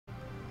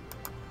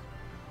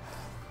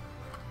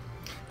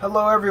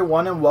Hello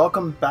everyone and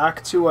welcome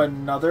back to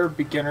another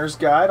beginner's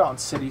guide on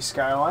City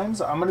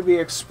Skylines. I'm going to be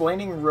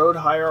explaining road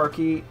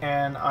hierarchy,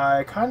 and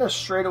I kind of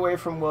strayed away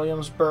from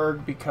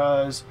Williamsburg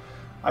because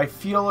I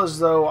feel as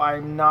though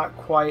I'm not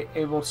quite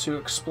able to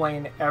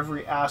explain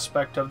every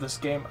aspect of this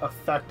game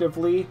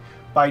effectively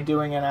by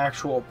doing an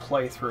actual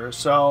playthrough.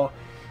 So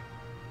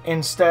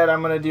instead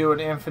I'm going to do an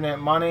infinite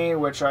money,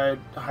 which I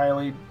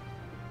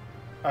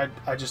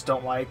just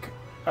don't like.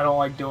 I don't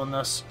like doing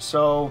this.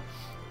 So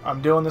I'm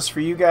doing this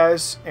for you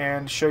guys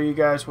and show you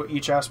guys what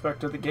each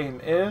aspect of the game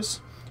is.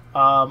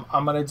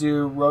 I'm going to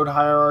do road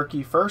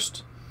hierarchy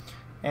first.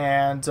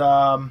 And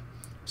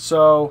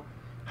so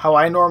how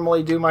I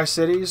normally do my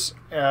cities,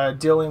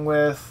 dealing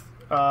with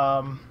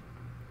the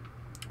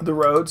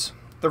roads.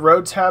 The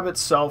road tab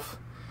itself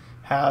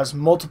has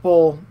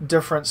multiple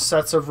different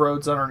sets of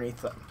roads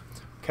underneath them.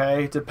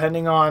 Okay,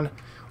 depending on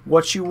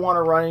what you want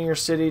to run in your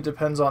city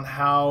depends on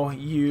how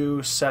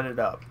you set it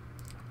up.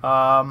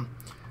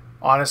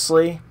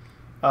 Honestly,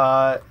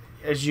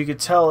 as you could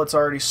tell, it's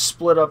already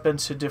split up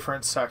into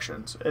different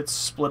sections. It's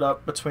split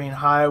up between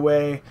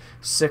highway,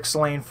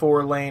 6-lane,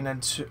 4-lane,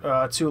 and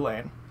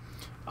 2-lane.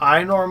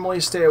 I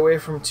normally stay away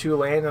from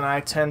 2-lane, and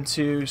I tend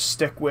to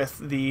stick with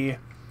the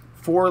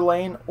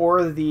 4-lane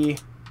or the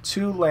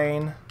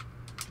 2-lane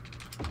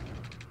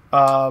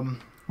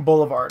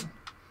boulevard,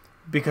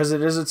 because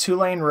it is a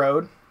 2-lane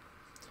road.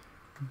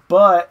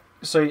 But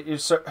so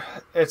it's a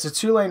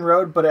 2-lane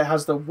road, but it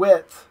has the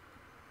width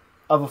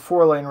of a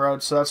 4-lane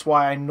road, so that's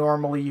why I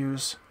normally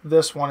use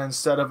this one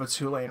instead of a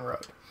 2-lane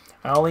road.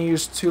 I only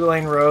use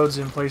 2-lane roads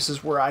in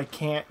places where I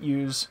can't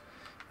use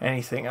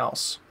anything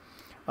else.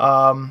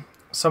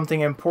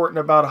 Something important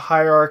about a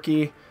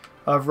hierarchy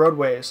of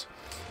roadways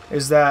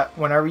is that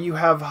whenever you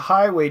have a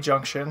highway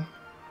junction,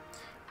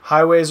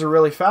 highways are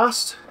really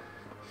fast,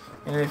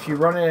 and if you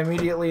run it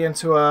immediately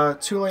into a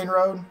 2-lane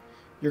road,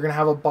 you're going to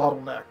have a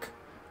bottleneck.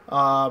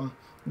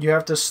 You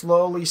have to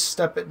slowly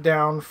step it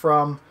down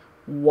from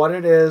what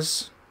it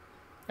is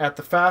at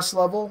the fast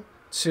level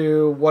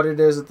to what it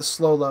is at the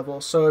slow level.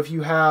 So if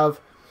you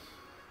have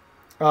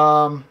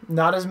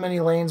not as many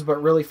lanes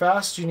but really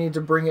fast, you need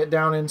to bring it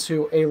down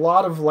into a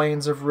lot of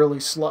lanes of really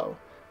slow.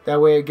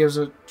 That way it gives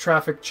a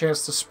traffic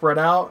chance to spread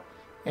out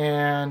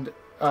and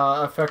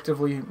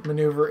effectively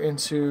maneuver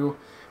into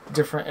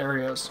different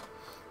areas.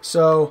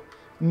 So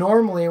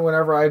normally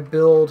whenever I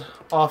build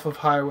off of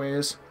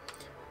highways,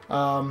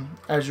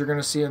 as you're going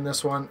to see in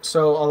this one.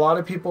 So a lot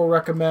of people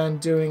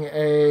recommend doing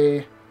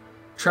a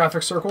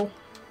traffic circle.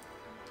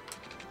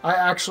 I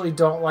actually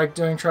don't like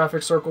doing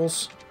traffic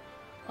circles.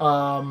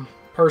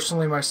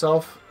 Personally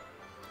myself,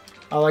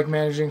 I like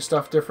managing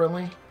stuff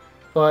differently.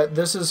 But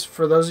this is,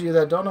 for those of you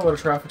that don't know what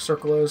a traffic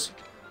circle is,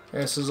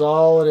 this is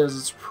all it is.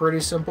 It's pretty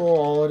simple.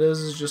 All it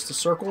is just a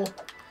circle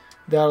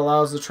that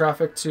allows the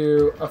traffic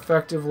to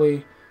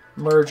effectively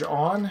merge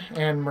on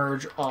and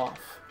merge off.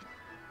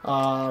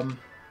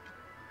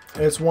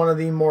 It's one of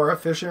the more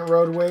efficient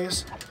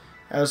roadways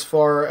as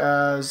far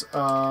as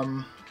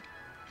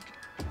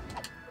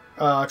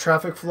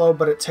traffic flow,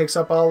 but it takes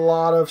up a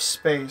lot of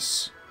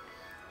space.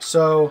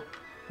 So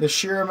the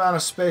sheer amount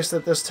of space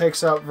that this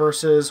takes up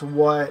versus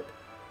what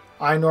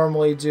I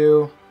normally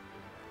do,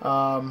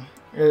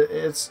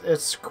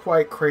 it's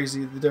quite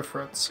crazy, the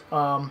difference.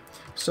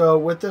 So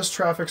with this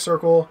traffic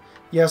circle,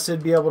 yes,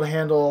 it'd be able to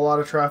handle a lot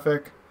of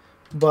traffic.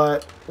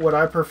 But what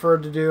I prefer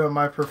to do, and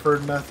my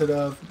preferred method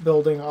of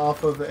building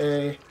off of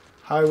a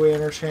highway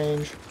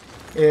interchange,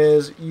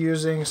 is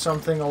using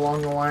something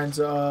along the lines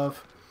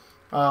of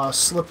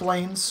slip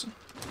lanes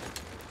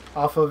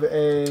off of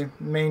a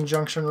main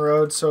junction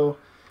road. So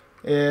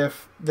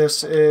if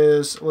this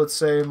is, let's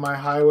say, my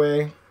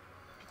highway,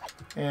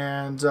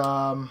 and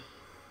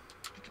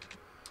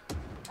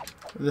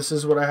this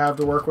is what I have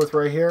to work with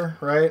right here,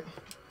 right?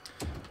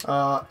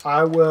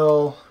 I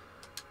will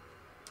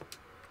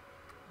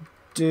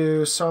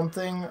do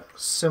something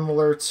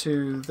similar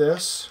to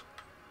this,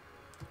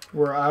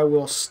 where I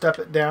will step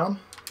it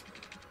down,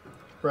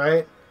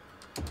 right,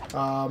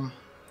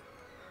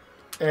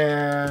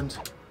 and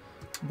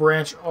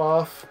branch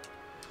off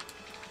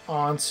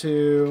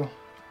onto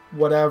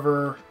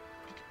whatever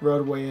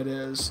roadway it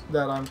is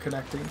that I'm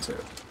connecting to.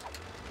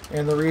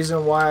 And the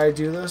reason why I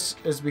do this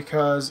is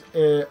because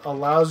it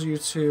allows you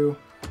to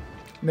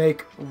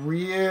make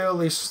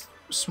really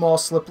small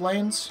slip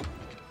lanes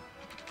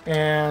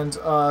and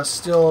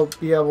still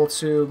be able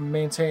to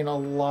maintain a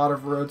lot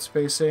of road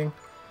spacing.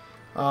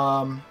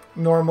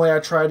 Normally I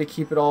try to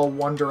keep it all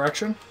one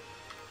direction.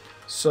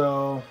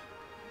 So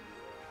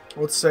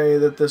let's say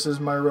that this is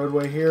my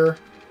roadway here.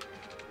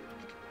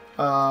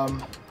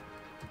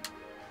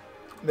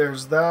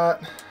 There's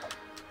that.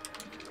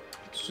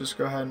 Let's just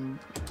go ahead and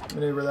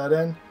maneuver that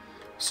in.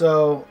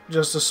 So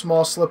just a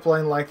small slip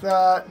lane like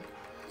that,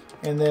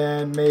 and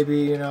then maybe,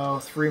 you know,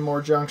 3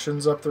 more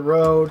junctions up the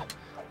road.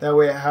 That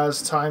way it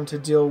has time to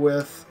deal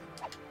with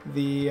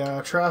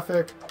the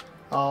traffic.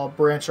 I'll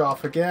branch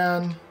off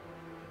again,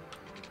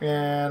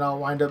 and I'll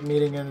wind up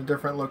meeting in a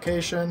different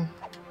location.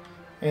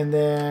 and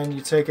then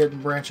you take it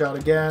and branch out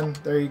again.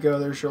 There you go,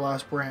 there's your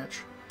last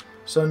branch.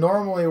 So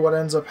normally what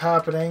ends up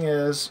happening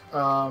is,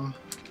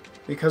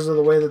 because of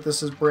the way that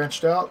this is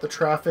branched out, the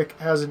traffic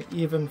has an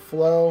even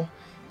flow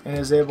and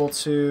is able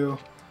to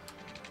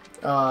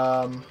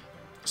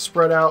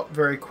spread out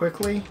very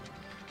quickly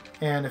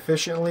and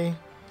efficiently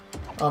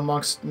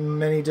amongst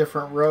many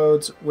different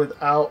roads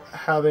without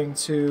having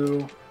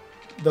the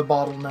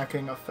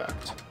bottlenecking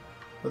effect.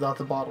 Without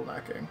the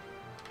bottlenecking.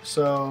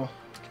 So,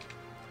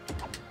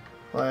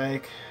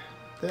 like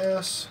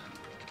this.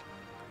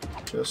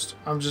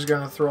 I'm just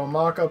going to throw a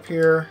mock up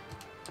here.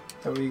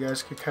 That way you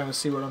guys can kind of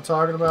see what I'm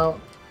talking about.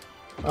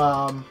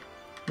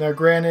 Now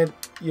granted,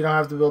 you don't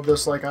have to build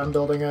this like I'm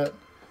building it.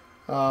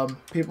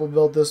 People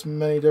build this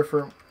many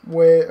different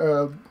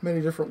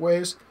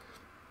ways.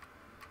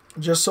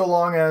 Just so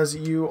long as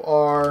you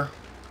are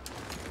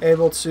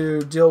able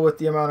to deal with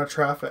the amount of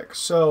traffic.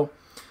 So,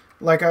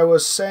 like I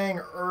was saying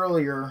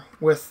earlier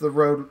with the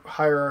road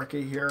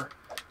hierarchy here,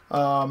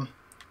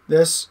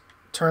 this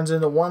turns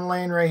into one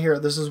lane right here.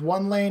 This is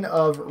one lane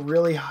of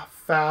really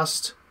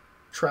fast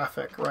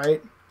traffic,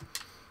 right?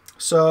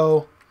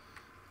 So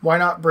why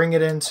not bring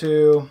it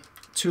into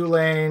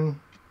 2-lane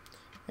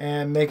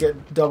and make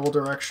it double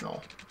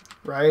directional,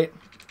 right?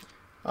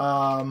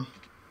 There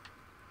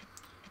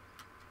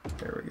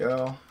we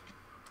go.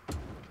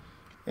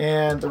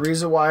 And the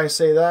reason why I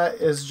say that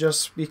is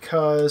just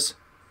because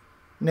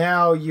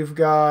now you've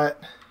got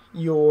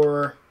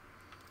your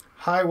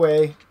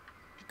highway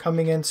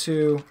coming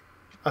into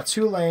a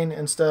 2-lane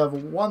instead of a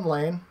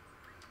 1-lane,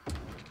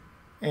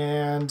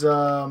 and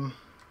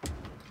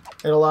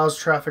it allows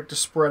traffic to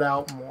spread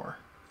out more.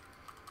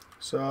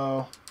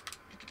 So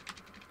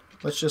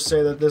let's just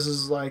say that this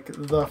is like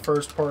the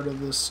first part of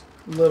this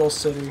little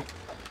city,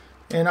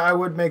 and I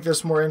would make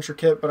this more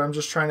intricate, but I'm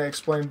just trying to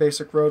explain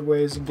basic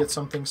roadways and get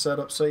something set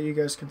up so you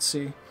guys can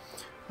see.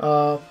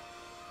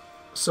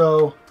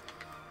 So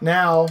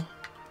now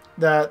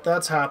that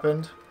that's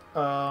happened,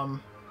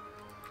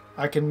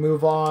 I can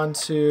move on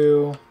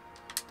to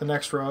the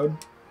next road,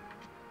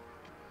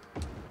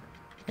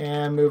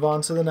 and move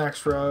on to the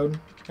next road,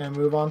 and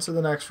move on to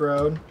the next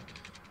road,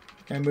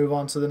 and move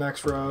on to the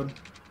next road,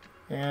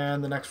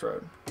 and the next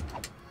road.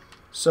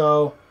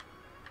 So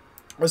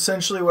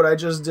essentially what I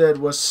just did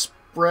was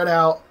spread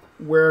out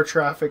where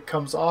traffic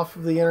comes off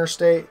of the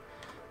interstate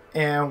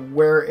and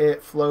where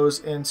it flows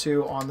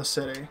into on the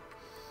city.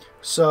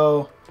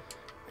 So,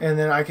 and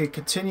then I could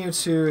continue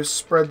to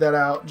spread that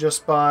out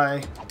just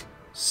by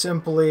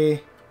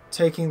simply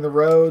taking the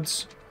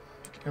roads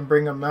and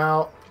bring them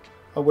out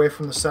away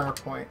from the center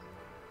point.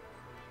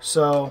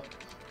 So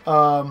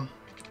I'm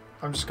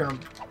just going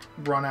to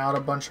run out a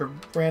bunch of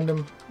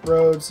random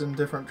roads in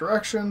different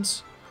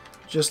directions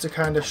just to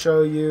kind of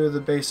show you the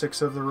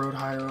basics of the road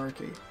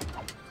hierarchy.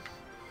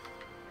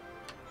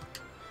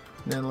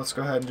 And then let's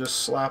go ahead and just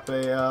slap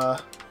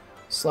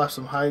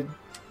some high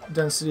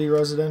density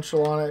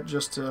residential on it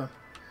just to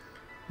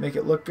make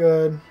it look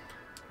good.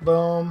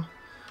 Boom.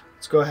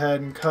 Let's go ahead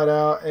and cut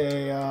out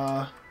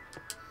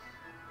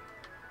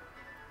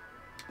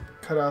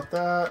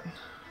that.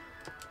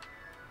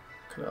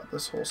 Cut out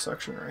this whole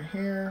section right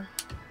here.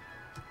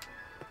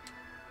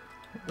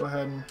 Go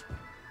ahead and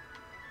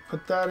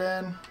put that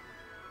in.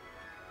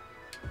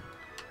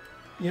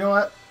 You know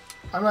what?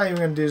 I'm not even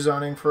going to do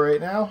zoning for right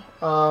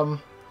now.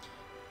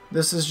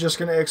 This is just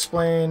going to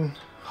explain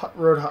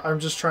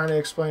I'm just trying to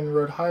explain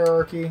road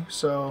hierarchy.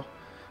 So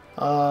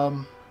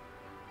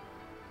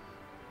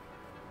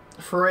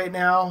for right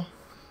now,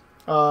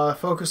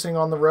 focusing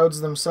on the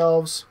roads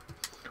themselves,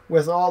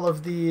 with all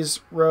of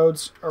these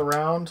roads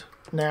around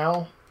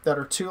now that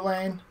are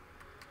 2-lane,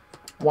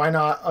 why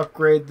not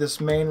upgrade this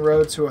main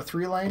road to a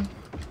 3-lane?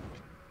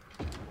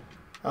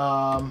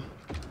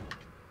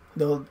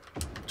 The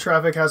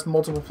traffic has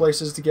multiple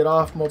places to get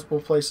off, multiple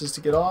places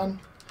to get on,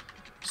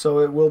 so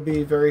it will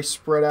be very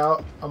spread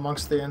out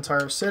amongst the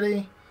entire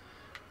city.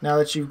 Now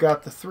that you've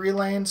got the 3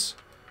 lanes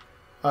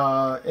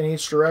in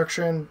each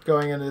direction,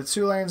 going into the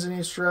 2 lanes in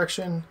each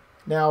direction,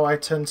 now I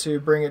tend to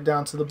bring it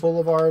down to the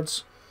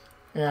boulevards,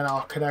 and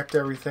I'll connect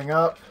everything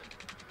up.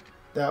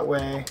 That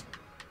way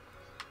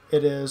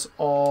it is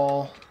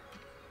all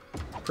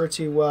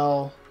pretty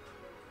well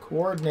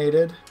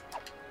coordinated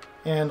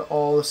and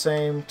all the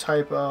same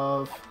type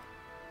of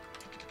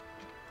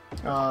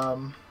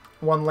 1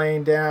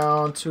 lane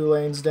down, 2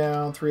 lanes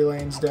down, 3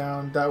 lanes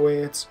down. That way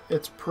it's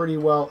pretty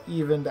well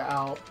evened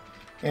out.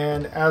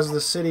 And as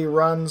the city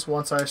runs,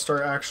 once I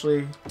start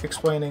actually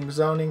explaining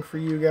zoning for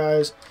you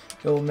guys,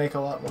 it will make a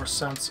lot more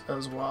sense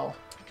as well.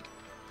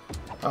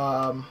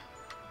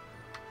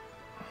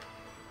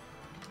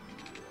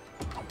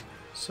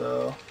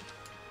 So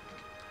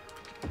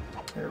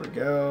there we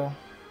go.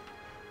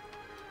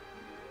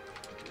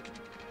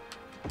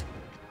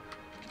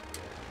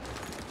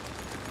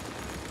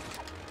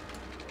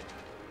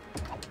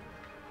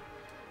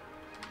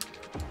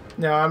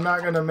 Now, I'm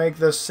not going to make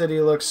this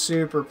city look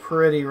super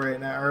pretty right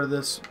now, or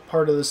this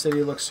part of the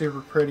city look super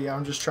pretty.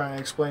 I'm just trying to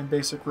explain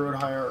basic road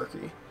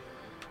hierarchy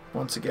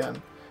once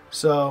again.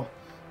 So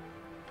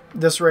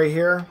this right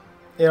here,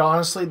 it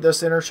honestly,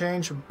 this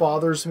interchange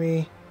bothers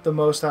me the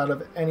most out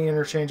of any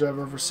interchange I've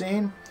ever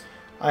seen.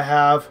 I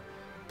have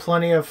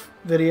plenty of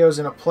videos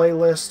in a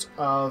playlist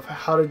of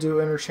how to do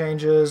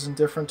interchanges and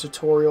different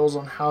tutorials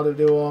on how to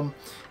do them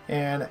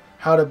and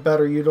how to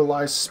better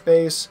utilize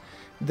space.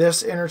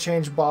 This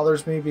interchange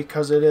bothers me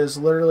because it is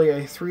literally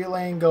a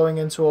 3-lane going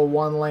into a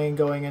 1-lane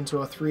going into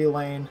a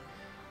 3-lane,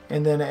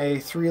 and then a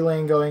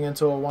 3-lane going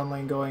into a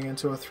 1-lane going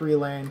into a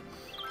 3-lane,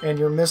 and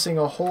you're missing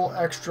a whole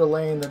extra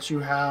lane that you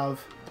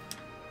have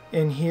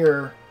in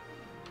here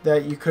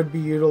that you could be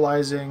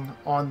utilizing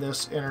on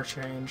this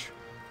interchange.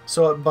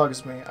 So it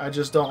bugs me. I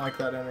just don't like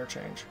that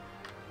interchange.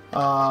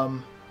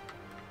 Now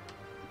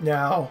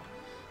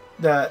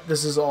that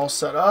this is all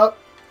set up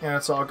and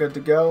it's all good to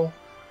go,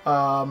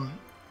 I'm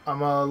going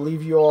to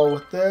leave you all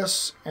with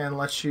this and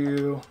let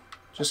you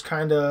just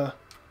kind of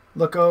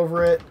look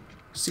over it,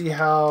 see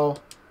how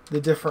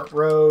the different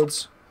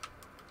roads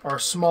are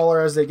smaller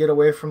as they get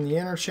away from the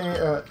interchange.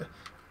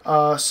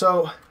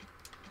 So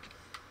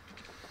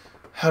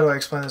how do I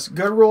explain this?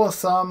 Good rule of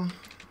thumb,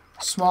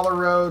 smaller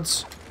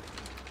roads,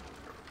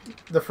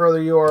 the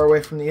further you are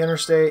away from the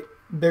interstate.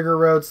 Bigger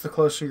roads, the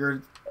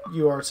closer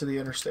you are to the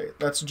interstate.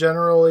 That's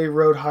generally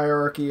road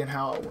hierarchy and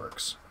how it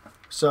works.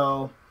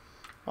 So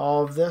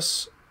all of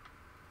this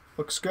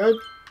looks good.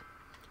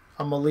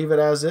 I'm going to leave it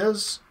as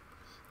is,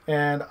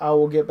 and I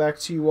will get back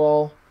to you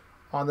all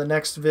on the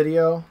next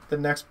video, the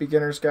next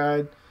beginner's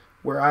guide,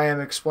 where I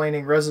am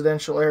explaining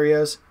residential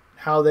areas,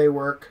 how they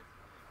work.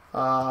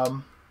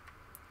 So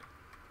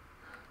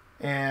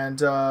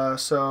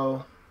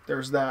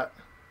there's that.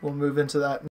 We'll move into that